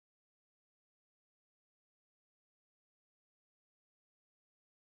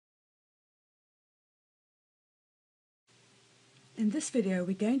In this video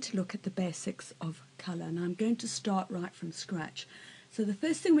we're going to look at the basics of colour, and I'm going to start right from scratch. So the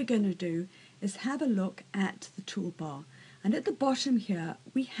first thing we're going to do is have a look at the toolbar, and at the bottom here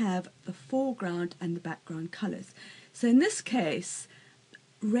we have the foreground and the background colours. So in this case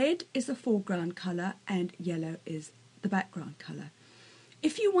red is the foreground colour and yellow is the background colour.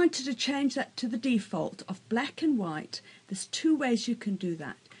 If you wanted to change that to the default of black and white, there's two ways you can do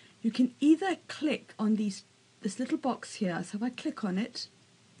that. You can either click on this little box here, so if I click on it,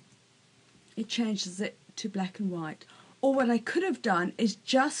 it changes it to black and white. Or what I could have done is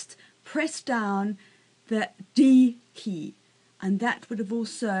just press down the D key, and that would have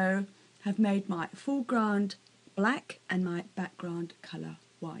also have made my foreground black and my background colour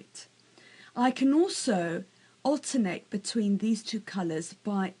white. I can also alternate between these two colours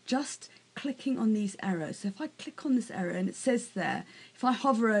by just clicking on these arrows. So if I click on this arrow and it says there, if I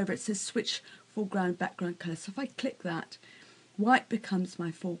hover over it says switch foreground background colour. So if I click that, white becomes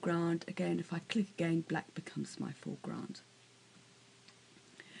my foreground. Again, if I click again, black becomes my foreground.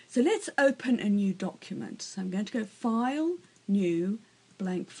 So let's open a new document. So I'm going to go File, New,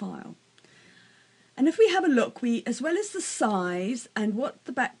 Blank File. And if we have a look, we, as well as the size and what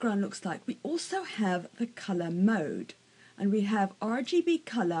the background looks like, we also have the colour mode. And we have RGB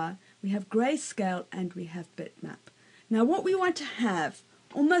colour, we have grayscale, and we have bitmap. Now what we want to have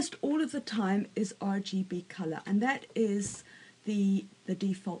almost all of the time is RGB colour, and that is the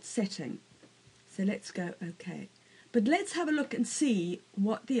default setting. So let's go OK. But let's have a look and see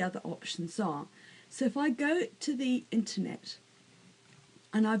what the other options are. So if I go to the internet,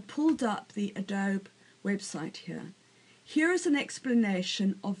 and I've pulled up the Adobe website here. Here is an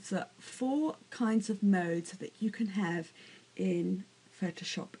explanation of the 4 kinds of modes that you can have in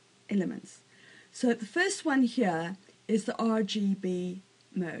Photoshop Elements. So the first one here is the RGB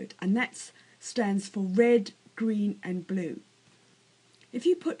mode, and that stands for red, green and blue. If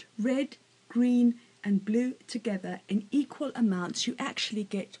you put red, green and blue together in equal amounts, you actually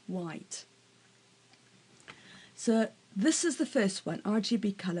get white. So this is the first one,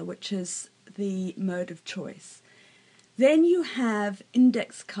 RGB colour, which is the mode of choice. Then you have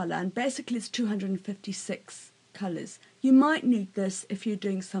index colour, and basically it's 256 colours. You might need this if you're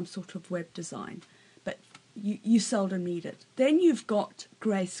doing some sort of web design, but you seldom need it. Then you've got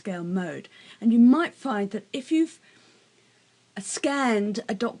grayscale mode, and you might find that if you've scanned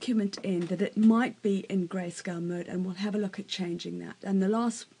a document in, that it might be in grayscale mode, and we'll have a look at changing that. And the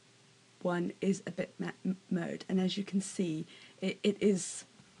last one is a bitmap mode, and as you can see it is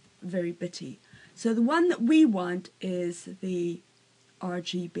very bitty. So the one that we want is the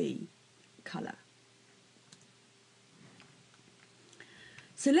RGB colour.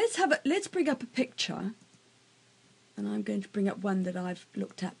 So let's bring up a picture, and I'm going to bring up one that I've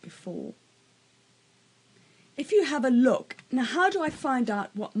looked at before. If you have a look, now how do I find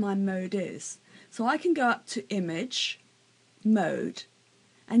out what my mode is? So I can go up to Image, Mode,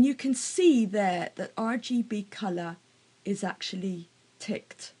 and you can see there that RGB colour is actually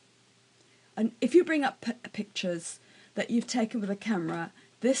ticked. And if you bring up pictures that you've taken with a camera,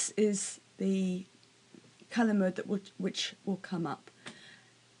 this is the colour mode that which will come up.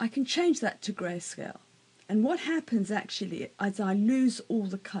 I can change that to grayscale. And what happens actually is I lose all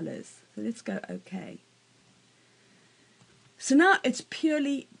the colours. So let's go OK. So now it's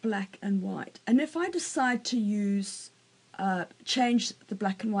purely black and white. And if I decide to use change the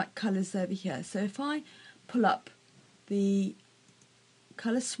black and white colours over here. So if I pull up the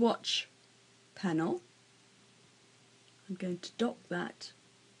colour swatch panel, I'm going to dock that,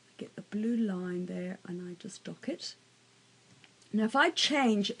 get the blue line there, and I just dock it. Now if I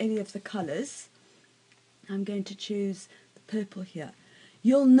change any of the colours, I'm going to choose the purple here.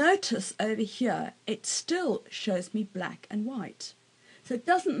 You'll notice over here it still shows me black and white. So it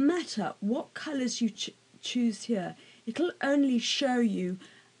doesn't matter what colours you choose here, it'll only show you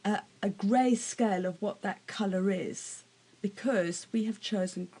a grey scale of what that colour is, because we have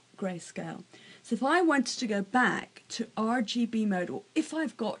chosen grayscale. So if I wanted to go back to RGB mode, or if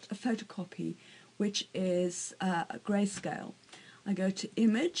I've got a photocopy which is a grayscale, I go to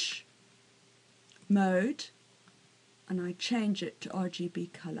Image, Mode, and I change it to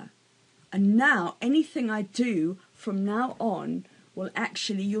RGB colour. And now anything I do from now on will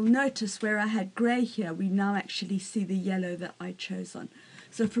actually, you'll notice where I had grey here, we now actually see the yellow that I chose on.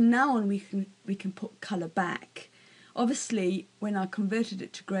 So from now on we can put colour back. Obviously when I converted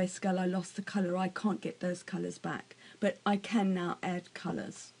it to grayscale I lost the colour, I can't get those colours back, but I can now add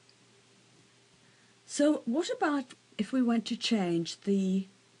colours. So what about if we want to change the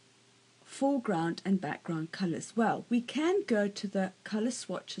foreground and background colours? Well, we can go to the colour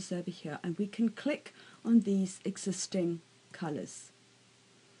swatches over here, and we can click on these existing colours.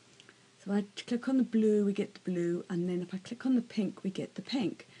 So if I click on the blue, we get the blue, and then if I click on the pink, we get the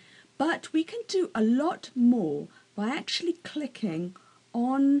pink. But we can do a lot more by actually clicking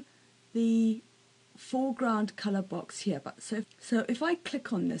on the foreground colour box here. So if I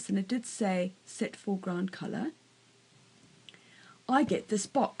click on this, and it did say set foreground colour, I get this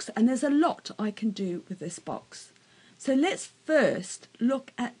box, and there's a lot I can do with this box. So let's first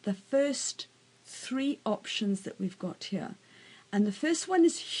look at the first three options that we've got here. And the first one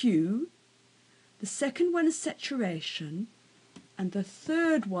is hue, the second one is saturation, and the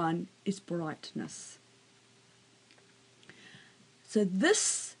third one is brightness. So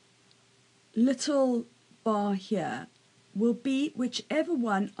this little bar here will be whichever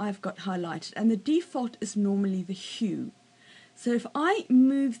one I've got highlighted, and the default is normally the hue. So if I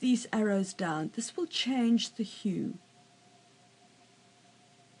move these arrows down, this will change the hue.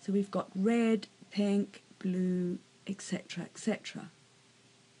 So we've got red, pink, blue, etc., etc.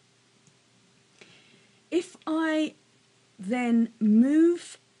 If I then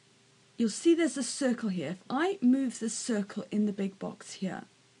move, you'll see there's a circle here. If I move this circle in the big box here,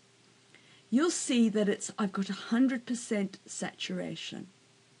 you'll see that I've got 100% saturation.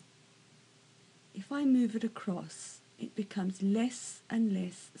 If I move it across, it becomes less and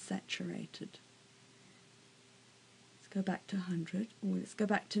less saturated. Let's go back to 100, or let's go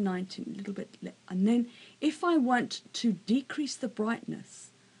back to 90, a little bit. And then if I want to decrease the brightness,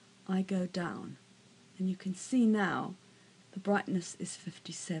 I go down. And you can see now the brightness is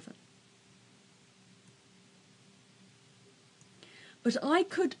 57. But I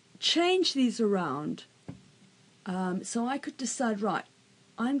could change these around. So I could decide, right,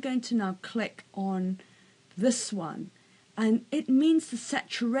 I'm going to now click on this one, and it means the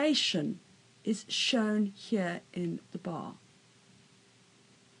saturation is shown here in the bar.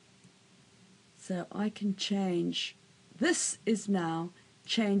 So I can change, this is now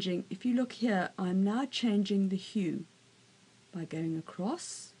changing, if you look here, I'm now changing the hue by going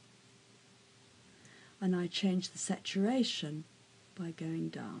across, and I change the saturation by going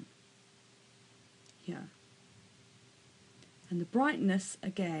down here. And the brightness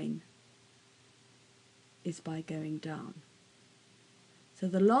again is by going down. So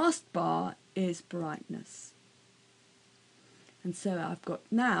the last bar is brightness. And so I've got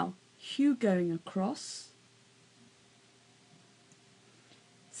now hue going across,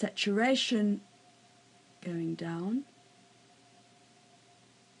 saturation going down,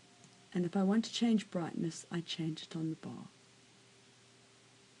 and if I want to change brightness, I change it on the bar.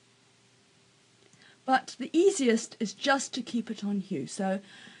 But the easiest is just to keep it on hue. So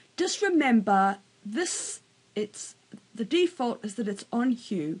just remember this, the default is that it's on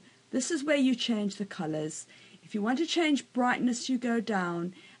hue. This is where you change the colors. If you want to change brightness, you go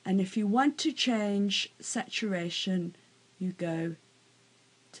down, and if you want to change saturation, you go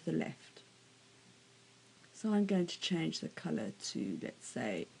to the left. So I'm going to change the color to, let's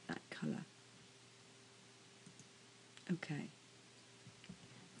say, that color. Okay.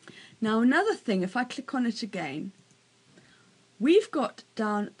 Now another thing, if I click on it again, we've got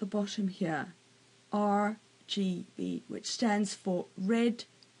down at the bottom here RGB, which stands for red,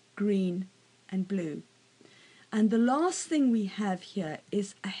 green and blue. And the last thing we have here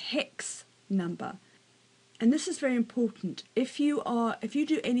is a hex number. And this is very important if you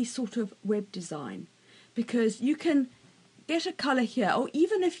do any sort of web design, because you can get a color here, or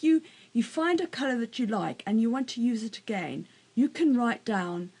even if you find a color that you like and you want to use it again, you can write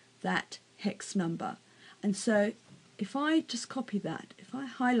down that hex number. And so if I just copy that, if I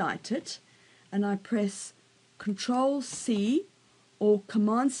highlight it and I press Control C or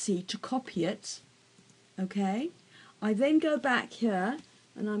Command C to copy it, okay, I then go back here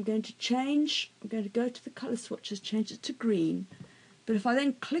and I'm going to go to the color swatches, change it to green. But if I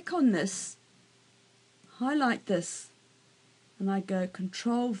then click on this, highlight this, and I go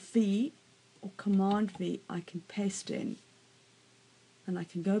Control V or Command V, I can paste in, and I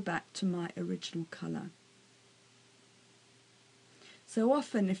can go back to my original color. So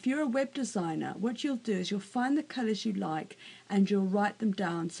often, if you're a web designer, what you'll do is you'll find the colors you like and you'll write them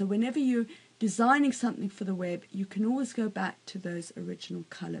down. So whenever you're designing something for the web, you can always go back to those original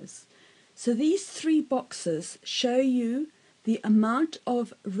colors. So these three boxes show you the amount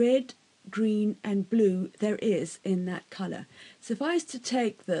of red, green and blue there is in that color. So if I was to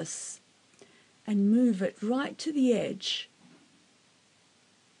take this and move it right to the edge,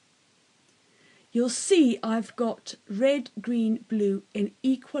 you'll see I've got red, green, blue in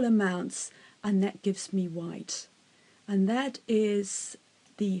equal amounts, and that gives me white. And that is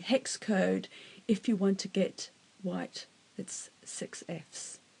the hex code if you want to get white. It's 6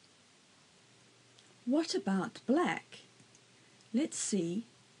 Fs. What about black? Let's see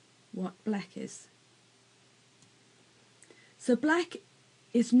what black is. So black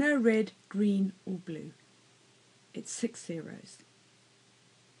is no red, green or blue. It's 6 zeros.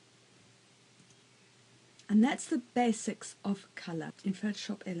 And that's the basics of colour in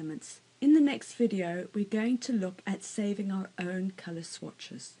Photoshop Elements. In the next video we're going to look at saving our own colour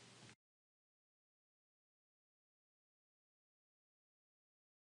swatches.